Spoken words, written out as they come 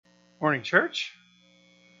Morning, church.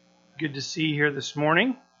 Good to see you here this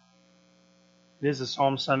morning. It is a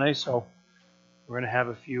Psalm Sunday, so we're going to have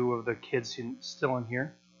a few of the kids still in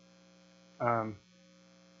here. I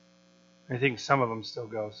think some of them still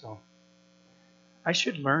go, so I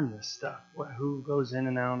should learn this stuff. Who goes in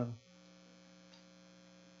and out of.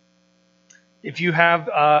 If you have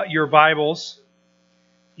your Bibles,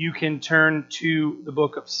 you can turn to the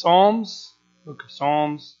book of Psalms.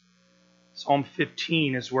 Psalm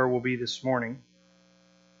 15 is where we'll be this morning.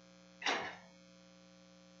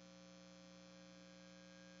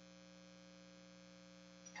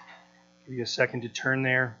 Give you a second to turn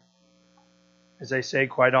there. As I say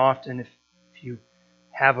quite often, if you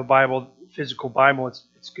have a Bible, physical Bible,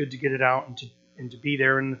 it's good to get it out and to be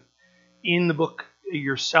there in the book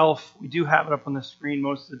yourself. We do have it up on the screen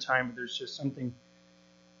most of the time, but there's just something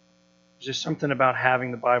about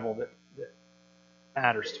having the Bible that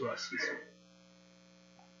matters to us.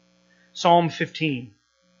 Psalm 15,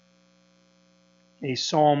 a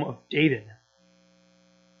psalm of David.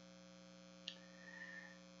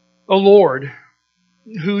 O Lord,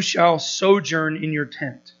 who shall sojourn in your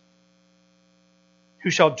tent? Who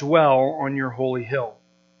shall dwell on your holy hill?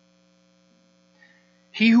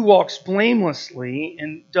 He who walks blamelessly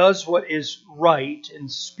and does what is right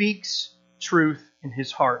and speaks truth in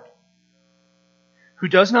his heart, who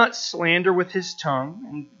does not slander with his tongue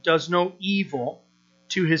and does no evil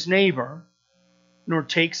to his neighbor, nor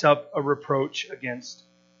takes up a reproach against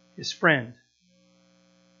his friend,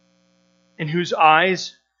 in whose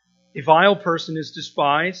eyes a vile person is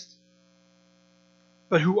despised,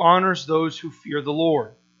 but who honors those who fear the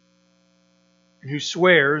Lord, and who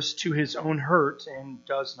swears to his own hurt and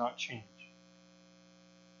does not change,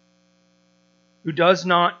 who does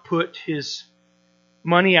not put his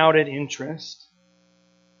money out at interest,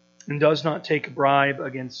 and does not take a bribe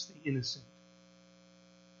against the innocent.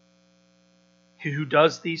 He who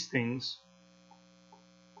does these things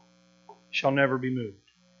shall never be moved.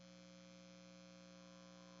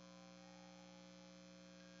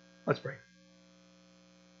 Let's pray.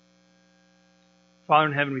 Father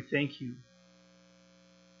in heaven, we thank you.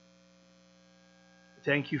 We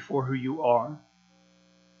thank you for who you are.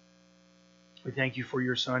 We thank you for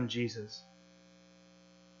your Son, Jesus.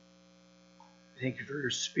 We thank you for your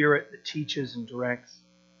Spirit that teaches and directs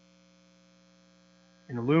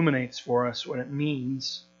and illuminates for us what it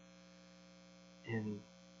means in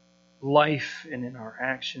life and in our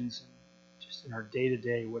actions and just in our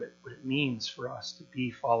day-to-day, what it means for us to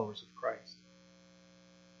be followers of Christ.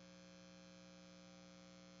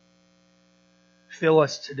 Fill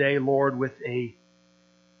us today, Lord, with a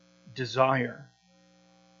desire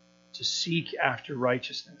to seek after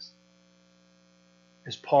righteousness.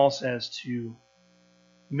 As Paul says, to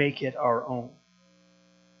make it our own.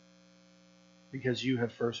 Because you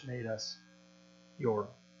have first made us your own.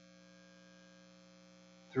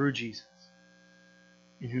 Through Jesus,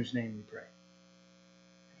 in whose name we pray.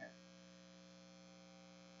 Amen.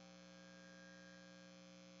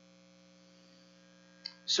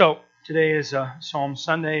 So, today is Psalm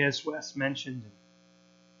Sunday, as Wes mentioned.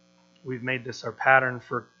 We've made this our pattern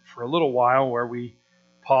for a little while, where we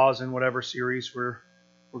pause in whatever series we're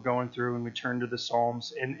going through, and we turn to the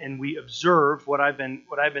Psalms, and we observe what I've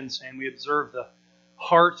been saying. We observe the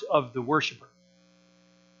heart of the worshiper.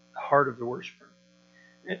 The heart of the worshiper.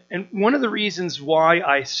 And one of the reasons why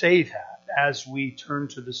I say that as we turn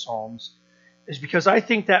to the Psalms is because I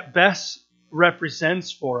think that best represents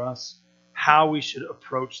for us how we should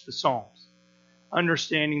approach the Psalms.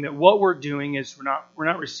 Understanding that what we're doing is we're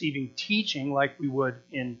not receiving teaching like we would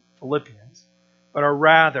in Philippians, but are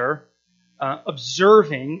rather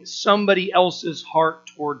observing somebody else's heart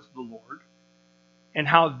towards the Lord and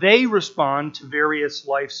how they respond to various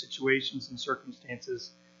life situations and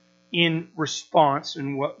circumstances in response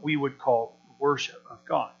in what we would call worship of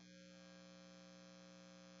God.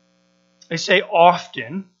 I say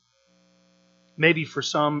often, maybe for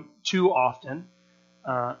some too often,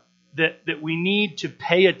 that we need to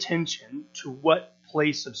pay attention to what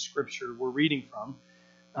place of Scripture we're reading from,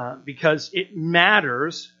 because it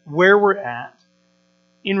matters where we're at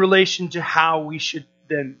in relation to how we should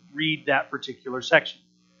then read that particular section.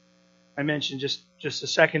 I mentioned just a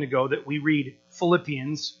second ago that we read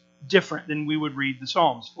Philippians different than we would read the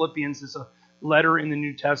Psalms. Philippians is a letter in the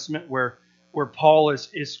New Testament where Paul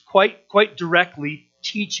is quite directly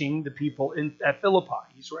teaching the people at Philippi.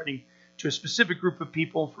 He's writing to a specific group of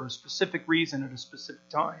people for a specific reason at a specific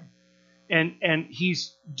time. And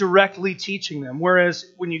he's directly teaching them. Whereas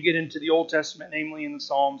when you get into the Old Testament, namely in the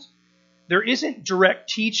Psalms, there isn't direct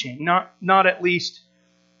teaching, not at least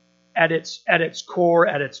at its core,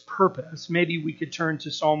 at its purpose, maybe we could turn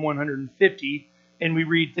to Psalm 150 and we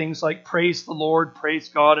read things like, praise the Lord, praise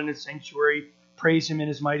God in his sanctuary, praise him in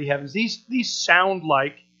his mighty heavens. These sound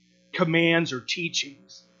like commands or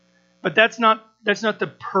teachings. But that's not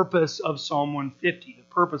the purpose of Psalm 150.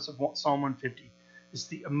 The purpose of Psalm 150 is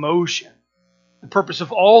the emotion. The purpose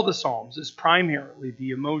of all the Psalms is primarily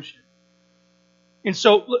the emotion. And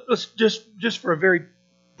so let's just for a very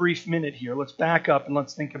brief minute here, let's back up and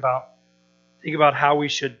let's think about how we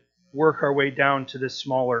should work our way down to this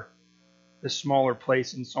smaller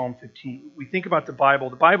place in Psalm 15. We think about the Bible.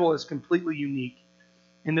 The Bible is completely unique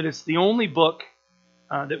in that it's the only book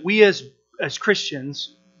that we as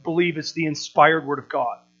Christians believe it's the inspired Word of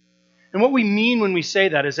God. And what we mean when we say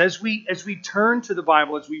that is as we turn to the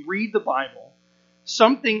Bible, as we read the Bible,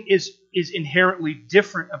 something is inherently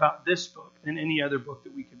different about this book than any other book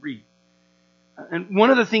that we could read. And one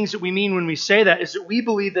of the things that we mean when we say that is that we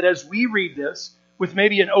believe that as we read this with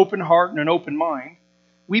maybe an open heart and an open mind,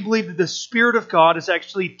 we believe that the Spirit of God is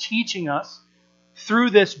actually teaching us through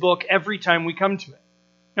this book every time we come to it.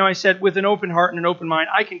 Now, I said with an open heart and an open mind,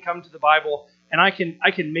 I can come to the Bible and I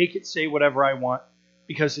can make it say whatever I want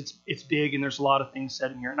because it's big and there's a lot of things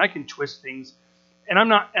said in here, and I can twist things. And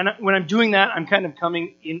when I'm doing that, I'm kind of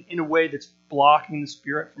coming in a way that's blocking the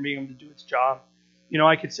Spirit from being able to do its job.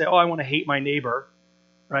 I could say, I want to hate my neighbor,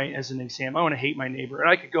 right, as an example. I want to hate my neighbor. And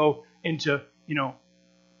I could go into,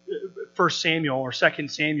 1 Samuel or 2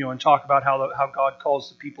 Samuel and talk about how God calls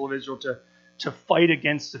the people of Israel to fight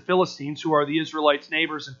against the Philistines, who are the Israelites'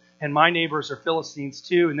 neighbors, and my neighbors are Philistines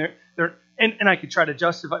too. And I could try to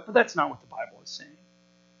justify, but that's not what the Bible is saying,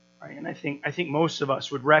 right? And I think most of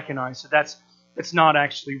us would recognize that that's not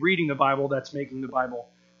actually reading the Bible. That's making the Bible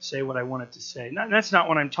say what I want it to say. That's not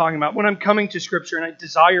what I'm talking about. When I'm coming to Scripture and I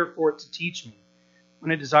desire for it to teach me,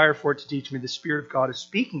 the Spirit of God is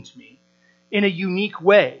speaking to me in a unique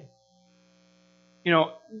way.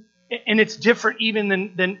 And it's different even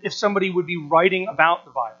than if somebody would be writing about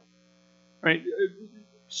the Bible, right?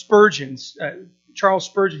 Charles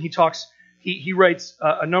Spurgeon, he writes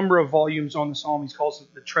a number of volumes on the Psalm. He calls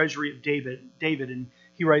it the Treasury of David, and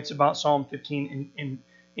he writes about Psalm 15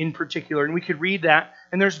 in particular. And we could read that,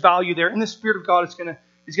 and there's value there. And the Spirit of God is going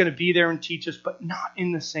to be there and teach us, but not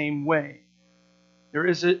in the same way. There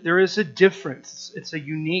is a difference. It's a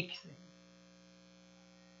unique thing.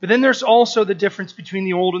 But then there's also the difference between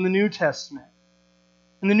the Old and the New Testament.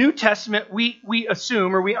 In the New Testament, we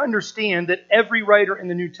assume or we understand that every writer in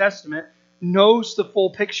the New Testament knows the full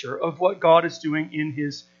picture of what God is doing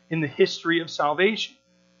in the history of salvation.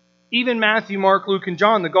 Even Matthew, Mark, Luke, and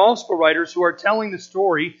John, the gospel writers who are telling the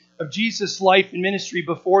story of Jesus' life and ministry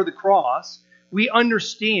before the cross, we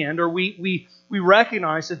understand or we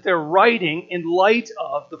recognize that they're writing in light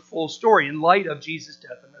of the full story, in light of Jesus'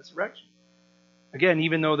 death and resurrection. Again,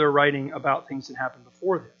 even though they're writing about things that happened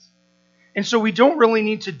before this. And so we don't really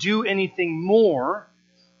need to do anything more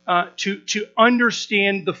to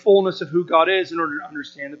understand the fullness of who God is in order to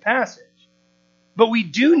understand the passage. But we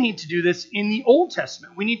do need to do this in the Old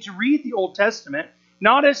Testament. We need to read the Old Testament,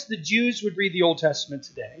 not as the Jews would read the Old Testament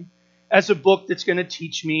today, as a book that's going to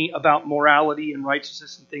teach me about morality and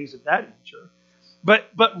righteousness and things of that nature,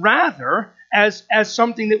 but rather as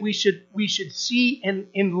something that we should see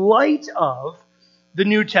in light of the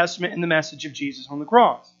New Testament and the message of Jesus on the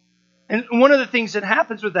cross. And one of the things that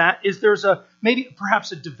happens with that is there's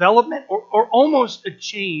perhaps a development or almost a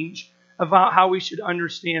change about how we should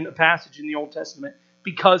understand a passage in the Old Testament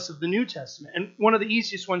because of the New Testament. And one of the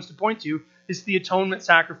easiest ones to point to is the atonement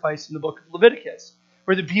sacrifice in the book of Leviticus,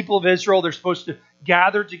 where the people of Israel, they're supposed to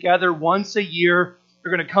gather together once a year.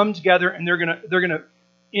 They're going to come together and they're going to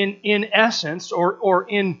in essence or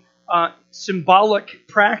in symbolic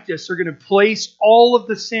practice, they're going to place all of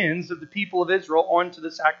the sins of the people of Israel onto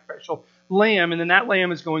the sacrificial lamb, and then that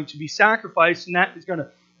lamb is going to be sacrificed, and that is going to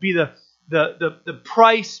be the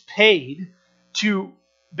price paid to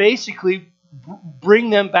basically bring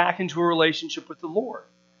them back into a relationship with the Lord.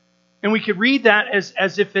 And we could read that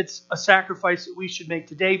as if it's a sacrifice that we should make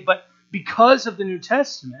today, but because of the New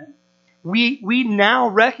Testament, we now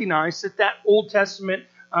recognize that Old Testament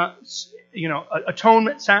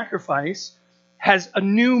atonement sacrifice has a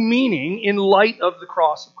new meaning in light of the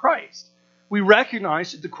cross of Christ. We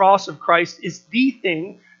recognize that the cross of Christ is the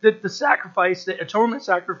thing that the atonement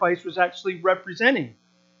sacrifice was actually representing. It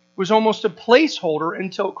was almost a placeholder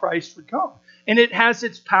until Christ would come. And it has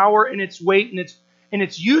its power and its weight and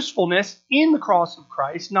its usefulness in the cross of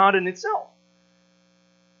Christ, not in itself.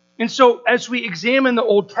 And so as we examine the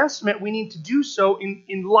Old Testament, we need to do so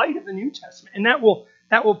in light of the New Testament. And that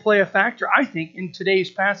will play a factor, I think, in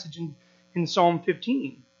today's passage in Psalm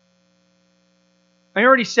 15. I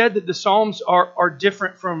already said that the Psalms are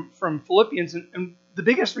different from Philippians, and the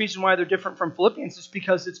biggest reason why they're different from Philippians is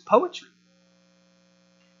because it's poetry.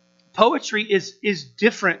 Poetry is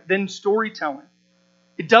different than storytelling.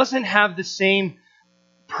 It doesn't have the same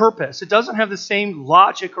purpose. It doesn't have the same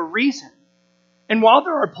logic or reason. And while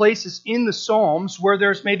there are places in the Psalms where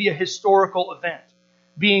there's maybe a historical event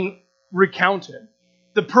being recounted,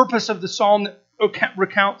 the purpose of the psalm that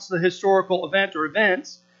recounts the historical event or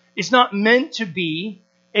events is not meant to be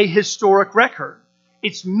a historic record.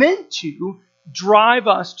 It's meant to drive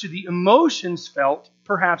us to the emotions felt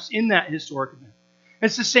perhaps in that historic event.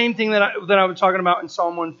 It's the same thing that I was talking about in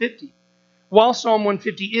Psalm 150. While Psalm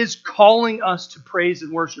 150 is calling us to praise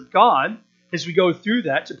and worship God, as we go through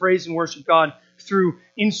that, to praise and worship God through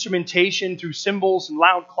instrumentation, through cymbals and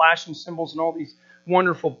loud clashing cymbals and all these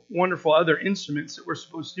wonderful, wonderful other instruments that we're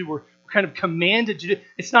supposed to do, we're kind of commanded to do.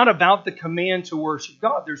 It's not about the command to worship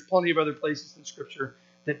God. There's plenty of other places in Scripture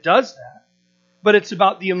that does that. But it's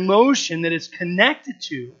about the emotion that is connected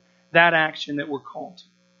to that action that we're called to.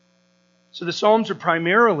 So the Psalms are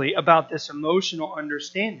primarily about this emotional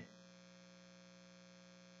understanding.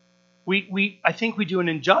 I think we do an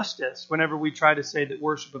injustice whenever we try to say that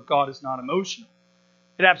worship of God is not emotional.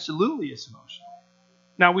 It absolutely is emotional.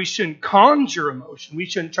 Now, we shouldn't conjure emotion. We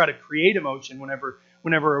shouldn't try to create emotion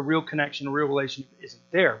whenever a real connection, a real relationship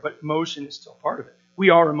isn't there. But emotion is still part of it. We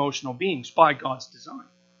are emotional beings by God's design.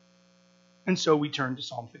 And so we turn to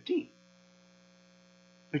Psalm 15.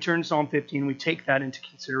 We turn to Psalm 15, we take that into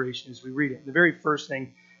consideration as we read it. The very first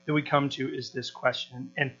thing that we come to is this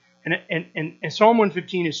question. And Psalm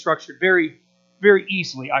 115 is structured very, very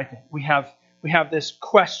easily, I think. We have this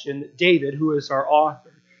question that David, who is our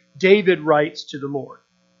author, David writes to the Lord.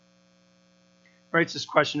 Writes this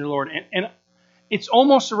question to the Lord. And it's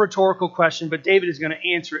almost a rhetorical question, but David is going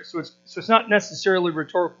to answer it. So it's not necessarily a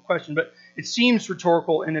rhetorical question, but it seems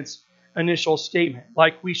rhetorical in its initial statement,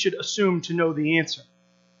 like we should assume to know the answer.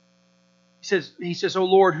 He says, O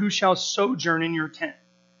Lord, who shall sojourn in your tent?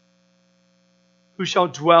 Who shall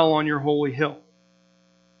dwell on your holy hill?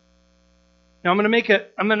 Now I'm going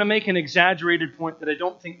to make an exaggerated point that I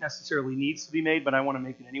don't think necessarily needs to be made, but I want to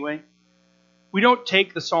make it anyway. We don't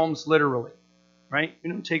take the Psalms literally, right? We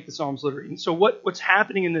don't take the Psalms literally. And so what's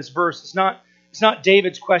happening in this verse is not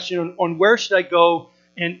David's question on where should I go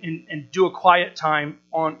and do a quiet time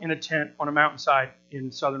in a tent on a mountainside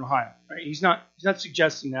in southern Ohio. Right? He's not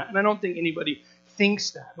suggesting that, and I don't think anybody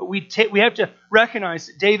thinks that. But we have to recognize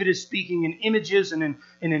that David is speaking in images and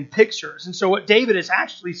in pictures. And so what David is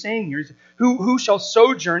actually saying here is, who shall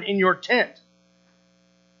sojourn in your tent?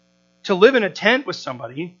 To live in a tent with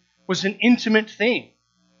somebody was an intimate thing,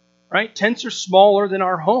 right? Tents are smaller than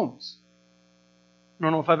our homes. I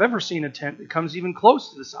don't know if I've ever seen a tent that comes even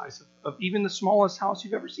close to the size of even the smallest house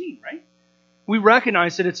you've ever seen, right? We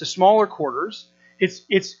recognize that it's a smaller quarters.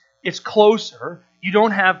 It's closer. You don't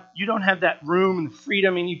have that room and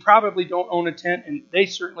freedom, and you probably don't own a tent, and they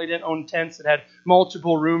certainly didn't own tents that had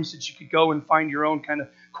multiple rooms that you could go and find your own kind of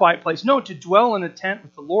quiet place. No, to dwell in a tent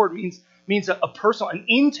with the Lord means a personal, an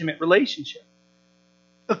intimate relationship,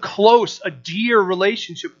 a dear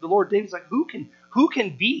relationship with the Lord. David's like, who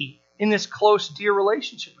can be in this close, dear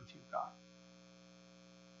relationship with you, God?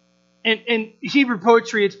 And in Hebrew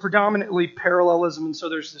poetry, it's predominantly parallelism, and so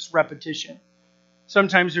there's this repetition.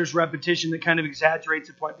 Sometimes there's repetition that kind of exaggerates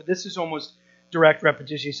the point, but this is almost direct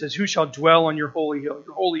repetition. He says, who shall dwell on your holy hill?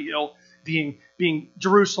 Your holy hill being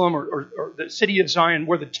Jerusalem or the city of Zion,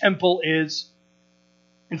 where the temple is.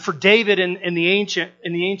 And for David and the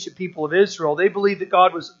ancient people of Israel, they believed that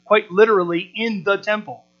God was quite literally in the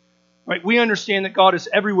temple. Right? We understand that God is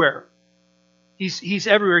everywhere. He's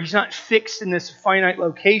everywhere. He's not fixed in this finite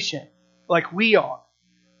location like we are.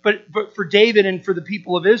 But for David and for the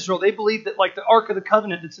people of Israel, they believed that like the Ark of the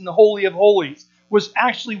Covenant that's in the Holy of Holies was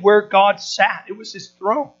actually where God sat. It was his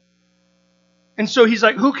throne. And so he's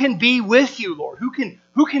like, who can be with you, Lord?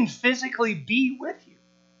 Who can physically be with you?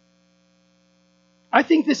 I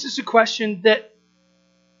think this is a question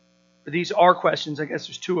these are questions, I guess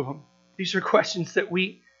there's two of them. These are questions that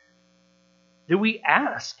we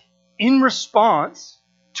ask in response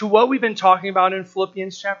to what we've been talking about in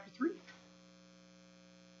Philippians chapter 3.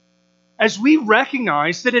 As we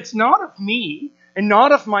recognize that it's not of me and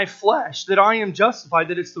not of my flesh that I am justified,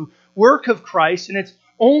 that it's the work of Christ and it's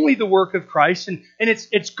only the work of Christ and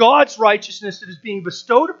it's God's righteousness that is being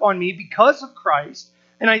bestowed upon me because of Christ.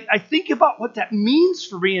 And I think about what that means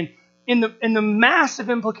for me and the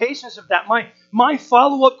massive implications of that. My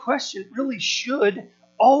follow-up question really should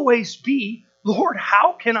always be, Lord,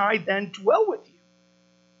 how can I then dwell with you?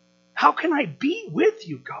 How can I be with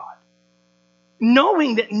you, God?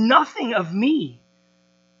 Knowing that nothing of me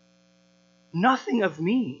nothing of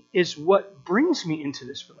me is what brings me into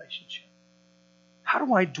this relationship. How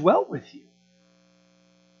do I dwell with you?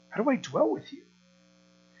 How do I dwell with you?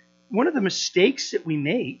 One of the mistakes that we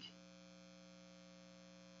make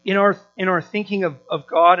in our thinking of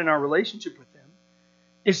God and our relationship with Him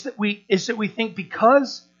is that we think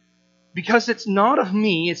because it's not of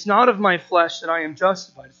me, it's not of my flesh that I am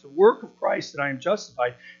justified, it's the work of Christ that I am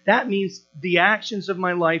justified, that means the actions of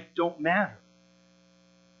my life don't matter.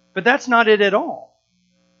 But that's not it at all.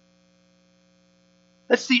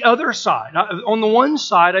 That's the other side. On the one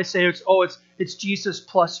side, I say it's Jesus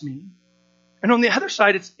plus me. And on the other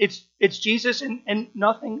side, it's Jesus and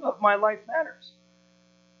nothing of my life matters.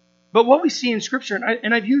 But what we see in Scripture,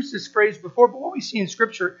 and I've used this phrase before, but what we see in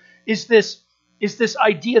Scripture is this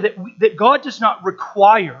idea that God does not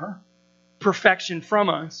require perfection from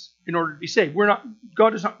us in order to be saved. God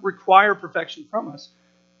does not require perfection from us,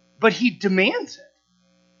 but He demands it.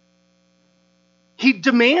 He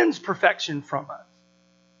demands perfection from us.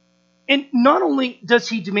 And not only does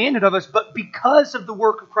He demand it of us, but because of the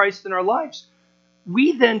work of Christ in our lives,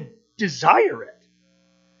 we then desire it.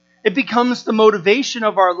 It becomes the motivation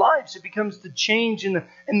of our lives. It becomes the change and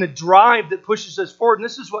the drive that pushes us forward. And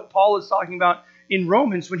this is what Paul is talking about in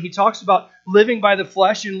Romans when he talks about living by the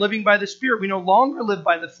flesh and living by the Spirit. We no longer live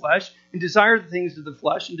by the flesh and desire the things of the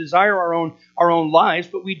flesh and desire our own lives,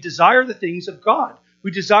 but we desire the things of God.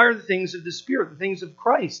 We desire the things of the Spirit, the things of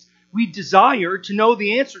Christ. We desire to know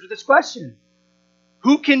the answer to this question.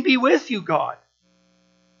 Who can be with you, God?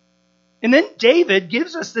 And then David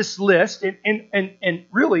gives us this list, and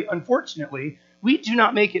really, unfortunately, we do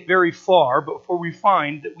not make it very far before we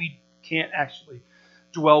find that we can't actually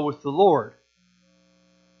dwell with the Lord.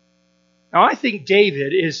 Now, I think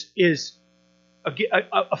David is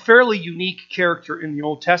a fairly unique character in the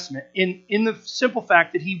Old Testament in the simple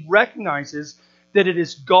fact that he recognizes that it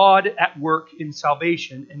is God at work in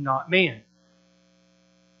salvation and not man.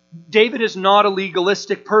 David is not a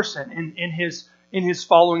legalistic person in his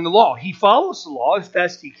following the law. He follows the law as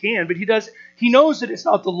best he can, but he knows that it's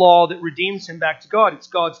not the law that redeems him back to God. It's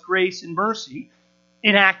God's grace and mercy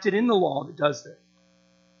enacted in the law that does that.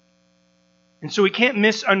 And so we can't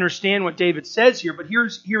misunderstand what David says here, but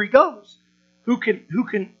here he goes. Who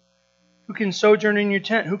can sojourn in your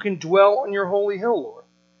tent? Who can dwell on your holy hill, Lord?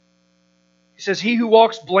 He says, he who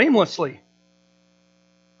walks blamelessly.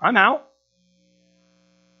 I'm out.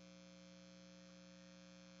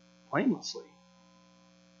 Blamelessly.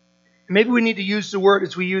 And maybe we need to use the word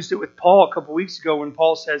as we used it with Paul a couple weeks ago when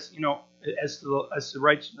Paul says, as the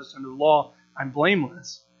righteousness under the law, I'm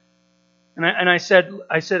blameless. And I said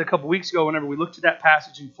a couple weeks ago whenever we looked at that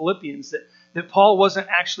passage in Philippians that Paul wasn't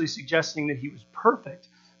actually suggesting that he was perfect,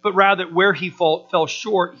 but rather where he fell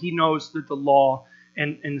short, he knows that the law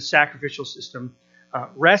and the sacrificial system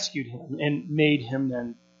rescued him and made him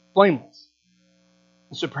then blameless.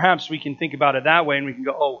 And so perhaps we can think about it that way, and we can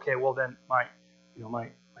go, oh, okay, well then my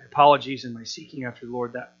apologies and my seeking after the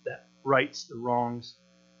Lord that rights the wrongs.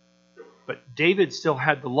 But David still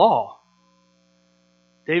had the law.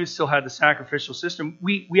 David still had the sacrificial system.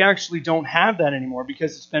 We actually don't have that anymore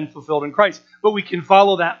because it's been fulfilled in Christ. But we can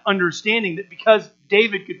follow that understanding that because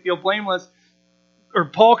David could feel blameless, or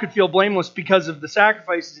Paul could feel blameless because of the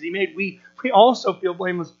sacrifices that he made, we also feel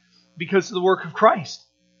blameless because of the work of Christ.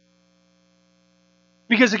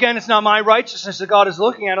 Because again, it's not my righteousness that God is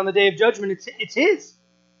looking at on the day of judgment. It's His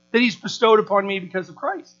that He's bestowed upon me because of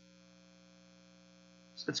Christ.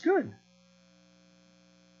 So it's good.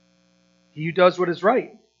 He who does what is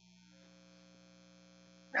right.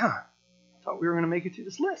 I thought we were going to make it through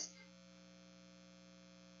this list.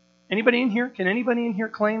 Anybody in here? Can anybody in here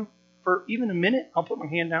claim for even a minute? I'll put my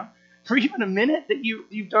hand down. For even a minute that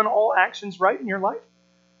you've done all actions right in your life?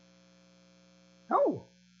 No.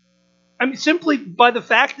 I mean, simply by the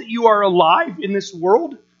fact that you are alive in this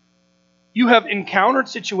world, you have encountered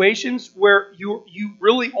situations where you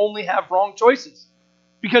really only have wrong choices.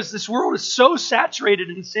 Because this world is so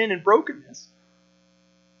saturated in sin and brokenness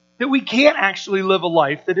that we can't actually live a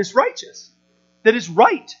life that is righteous, that is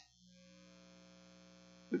right.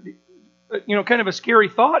 Kind of a scary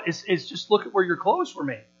thought is just look at where your clothes were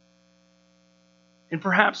made. And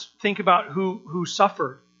perhaps think about who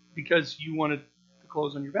suffered because you wanted the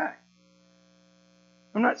clothes on your back.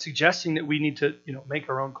 I'm not suggesting that we need to make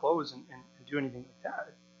our own clothes and do anything like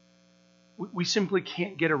that. We simply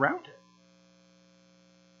can't get around it.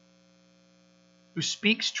 Who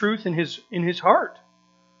speaks truth in his heart.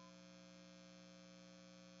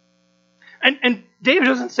 And David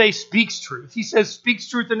doesn't say speaks truth. He says speaks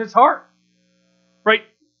truth in his heart. Right?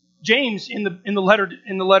 James in the letter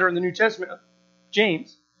in the New Testament,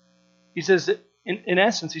 James, he says that in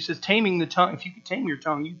essence, he says, taming the tongue. If you could tame your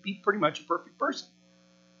tongue, you'd be pretty much a perfect person.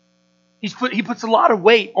 He puts a lot of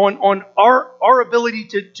weight on our ability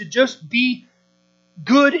to just be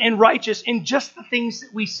good and righteous in just the things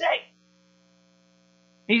that we say.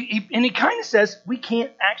 He kind of says we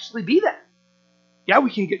can't actually be that. Yeah,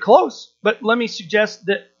 we can get close, but let me suggest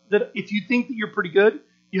that if you think that you're pretty good,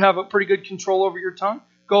 you have a pretty good control over your tongue,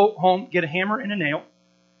 go home, get a hammer and a nail,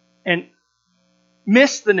 and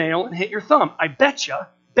miss the nail and hit your thumb. I betcha,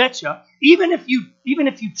 even if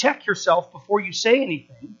you check yourself before you say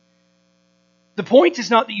anything, the point is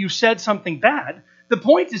not that you said something bad. The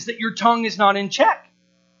point is that your tongue is not in check.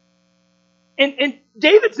 And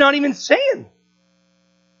David's not even saying,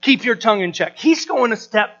 keep your tongue in check. He's going a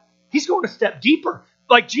step deeper,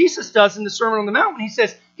 like Jesus does in the Sermon on the Mount. He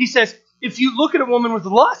says, if you look at a woman with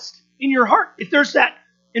lust in your heart, if there's that,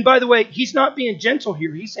 and by the way, he's not being gentle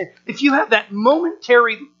here. He's saying, if you have that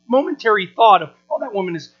momentary thought of, oh, that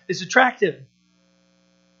woman is attractive.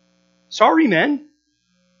 Sorry, men.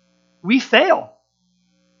 We fail.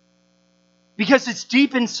 Because it's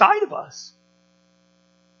deep inside of us.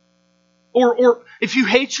 Or if you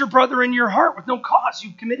hate your brother in your heart with no cause,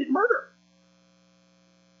 you've committed murder.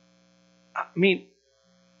 I mean,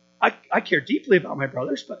 I care deeply about my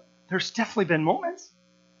brothers, but there's definitely been moments.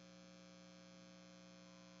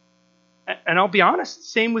 And I'll be honest,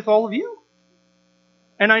 same with all of you.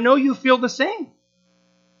 And I know you feel the same.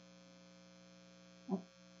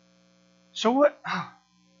 So what?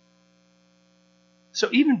 So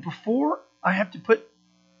even before I have to put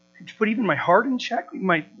even my heart in check,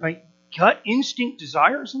 my gut instinct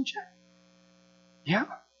desires in check. Yeah.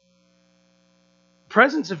 The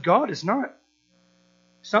presence of God it's not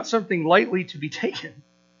something lightly to be taken.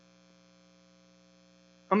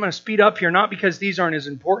 I'm going to speed up here, not because these aren't as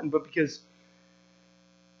important, but because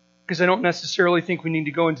I don't necessarily think we need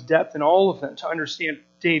to go into depth in all of them to understand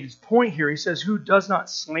David's point here. He says, who does not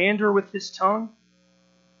slander with his tongue?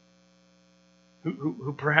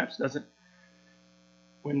 Who perhaps doesn't,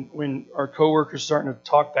 when our coworkers starting to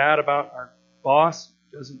talk bad about our boss,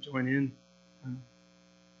 doesn't join in. Who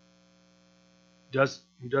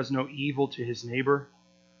does no evil to his neighbor.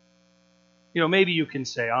 Maybe you can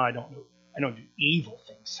say, I don't do evil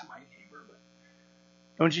things to my neighbor. But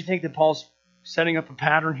don't you think that Paul's setting up a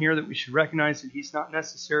pattern here that we should recognize that he's not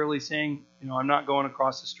necessarily saying, I'm not going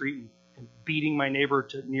across the street and beating my neighbor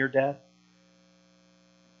to near death?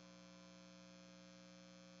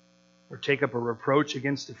 Or take up a reproach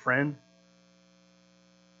against a friend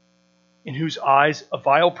in whose eyes a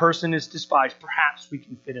vile person is despised. Perhaps we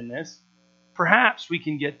can fit in this. Perhaps we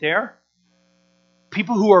can get there.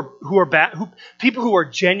 People who are bad, people who are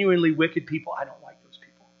genuinely wicked people, I don't like those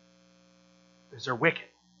people because they're wicked.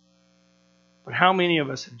 But how many of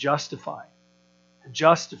us have justified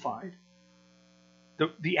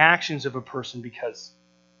the actions of a person because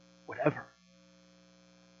whatever?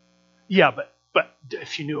 Yeah, but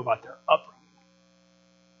if you knew about their upbringing.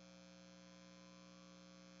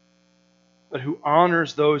 But who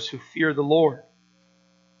honors those who fear the Lord.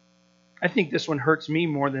 I think this one hurts me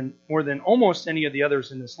more than almost any of the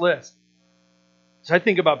others in this list. So I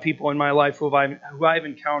think about people in my life who I've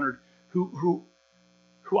encountered who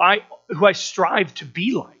I strive to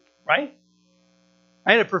be like, right?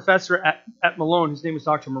 I had a professor at Malone. His name was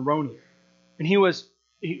Dr. Maroney, and he was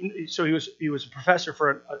a professor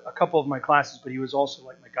for a couple of my classes, but he was also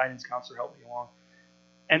like my guidance counselor, helped me along.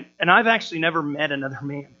 And I've actually never met another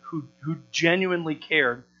man who genuinely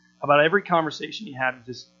cared about every conversation he had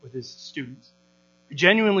with his students, who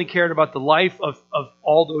genuinely cared about the life of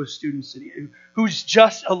all those students, who's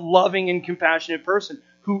just a loving and compassionate person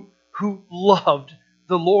who loved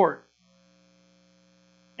the Lord.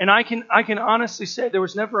 And I can honestly say there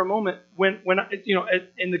was never a moment when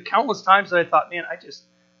in the countless times that I thought, man,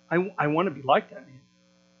 I want to be like that man.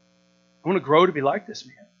 I want to grow to be like this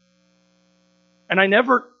man. And I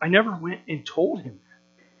never went and told him that.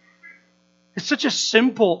 It's such a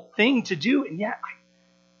simple thing to do, and yet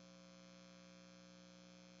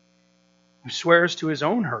he swears to his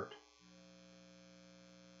own hurt.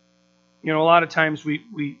 A lot of times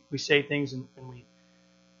we say things and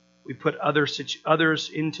we put others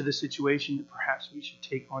into the situation that perhaps we should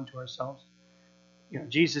take onto ourselves.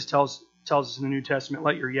 Jesus tells us in the New Testament,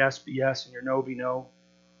 let your yes be yes and your no be no.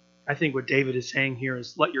 I think what David is saying here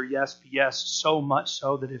is let your yes be yes, so much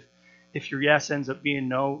so that if your yes ends up being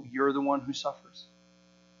no, you're the one who suffers.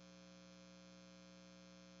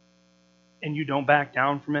 And you don't back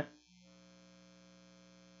down from it.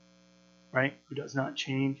 Right? Who does not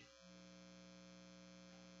change.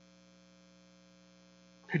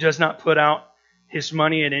 Who does not put out his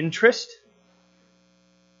money at interest.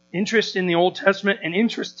 Interest in the Old Testament and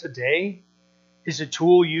interest today is a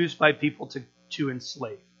tool used by people to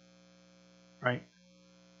enslave. Right?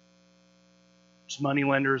 There's money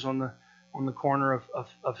lenders on the corner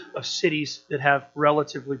of cities that have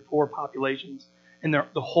relatively poor populations. And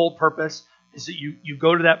the whole purpose is that you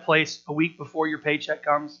go to that place a week before your paycheck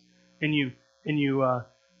comes, and you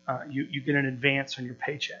get an advance on your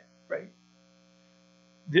paycheck, right?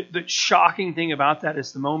 The shocking thing about that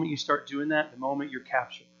is the moment you start doing that, the moment you're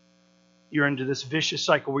captured, you're into this vicious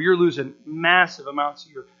cycle where you're losing massive amounts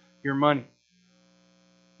of your money.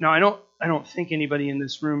 Now, I don't think anybody in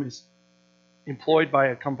this room is employed by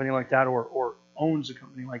a company like that or owns a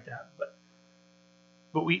company like that,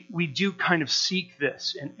 but we do kind of seek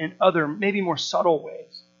this in other, maybe more subtle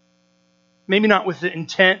ways. Maybe not with the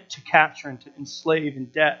intent to capture and to enslave in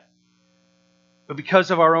debt, but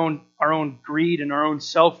because of our own greed and our own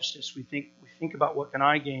selfishness, we think about what can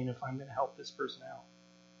I gain if I'm going to help this person out.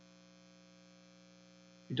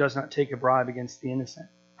 Who does not take a bribe against the innocent.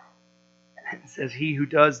 And it says, he who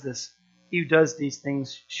does these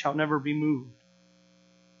things shall never be moved.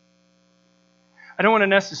 I don't want to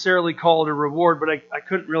necessarily call it a reward, but I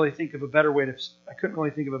couldn't really think of a better way to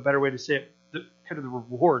say it. The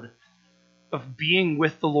reward of being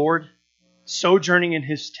with the Lord, sojourning in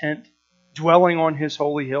His tent, dwelling on His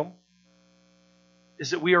holy hill, is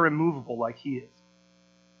that we are immovable like He is.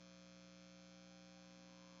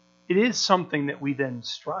 It is something that we then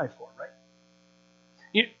strive for, right?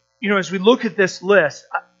 You know, as we look at this list,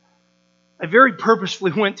 I very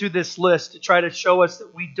purposefully went through this list to try to show us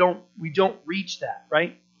that we don't reach that,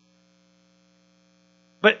 right?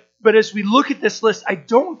 But as we look at this list, I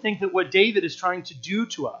don't think that what David is trying to do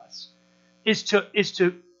to us is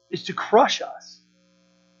to crush us.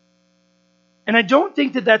 And I don't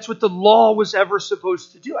think that that's what the law was ever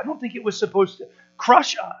supposed to do. I don't think it was supposed to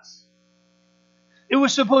crush us. It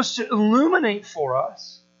was supposed to illuminate for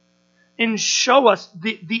us and show us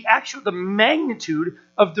the magnitude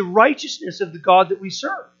of the righteousness of the God that we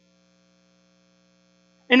serve.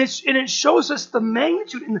 And it shows us the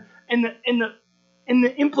magnitude and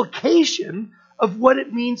the implication of what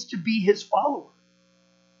it means to be His follower.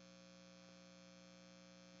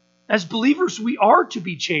 As believers, we are to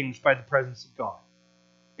be changed by the presence of God.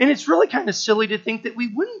 And it's really kind of silly to think that we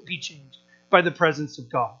wouldn't be changed by the presence of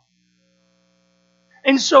God.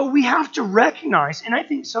 And so we have to recognize, and I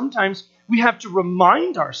think sometimes we have to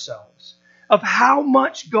remind ourselves of how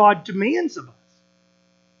much God demands of us.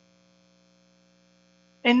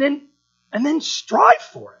 And then strive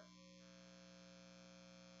for it.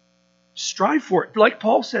 Strive for it. Like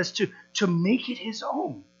Paul says, to make it his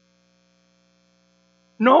own.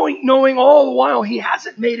 Knowing all the while He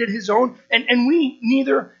hasn't made it His own, and we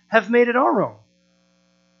neither have made it our own.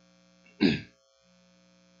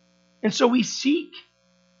 And so we seek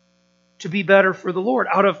to be better for the Lord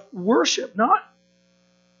out of worship, not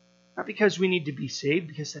because we need to be saved,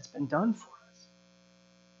 because that's been done for us,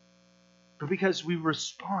 but because we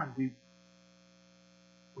respond,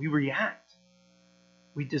 we react,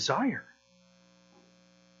 we desire.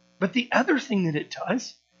 But the other thing that it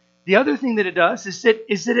does is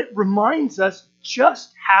that it reminds us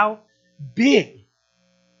just how big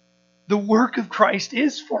the work of Christ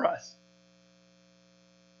is for us.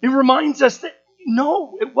 It reminds us that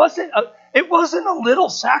no, it wasn't a little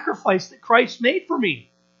sacrifice that Christ made for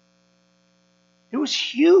me. It was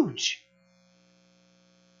huge.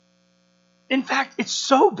 In fact, it's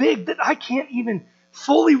so big that I can't even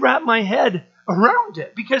fully wrap my head around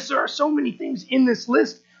it, because there are so many things in this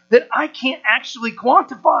list that I can't actually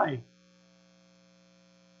quantify.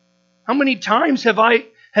 How many times have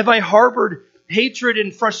I harbored hatred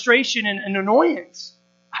and frustration and annoyance?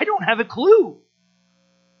 I don't have a clue.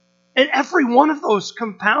 And every one of those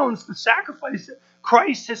compounds the sacrifice that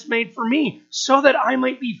Christ has made for me so that I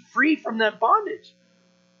might be free from that bondage.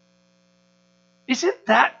 Isn't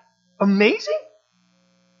that amazing?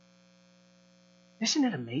 Isn't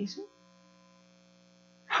it amazing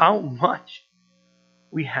how much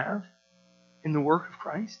we have in the work of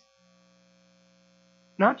Christ?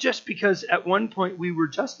 Not just because at one point we were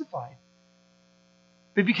justified,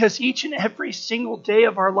 but because each and every single day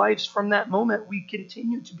of our lives from that moment, we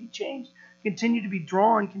continue to be changed, continue to be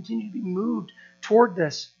drawn, continue to be moved toward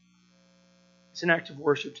this. It's an act of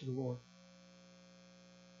worship to the Lord.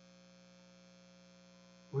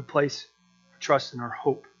 We place our trust and our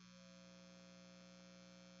hope,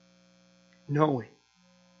 knowing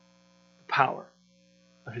the power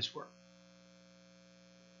of His work.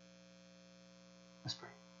 Let's pray.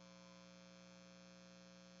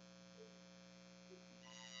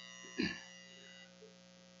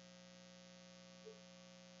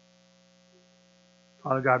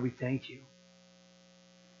 Father God, we thank you.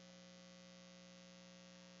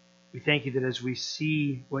 We thank you that as we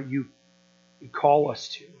see what you call us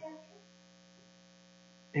to,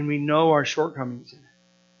 and we know our shortcomings in it,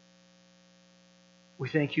 we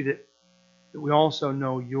thank you that we also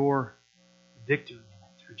know your victory in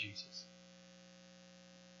it through Jesus.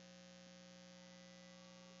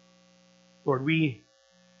 Lord, we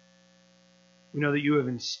know that you have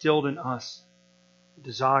instilled in us a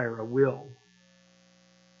desire, a will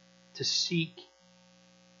to seek,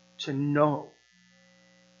 to know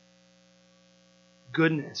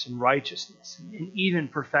goodness and righteousness and even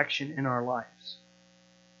perfection in our lives.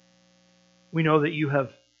 We know that you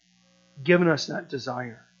have given us that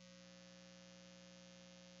desire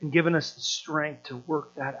and given us the strength to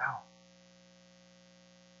work that out.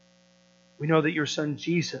 We know that your Son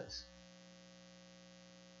Jesus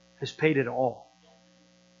has paid it all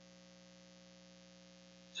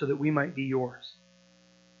so that we might be yours,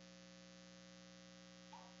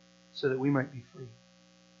 so that we might be free,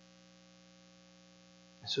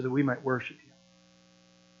 and so that we might worship you.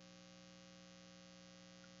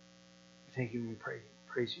 We thank you and we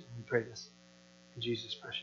praise you and we pray this in Jesus' precious name.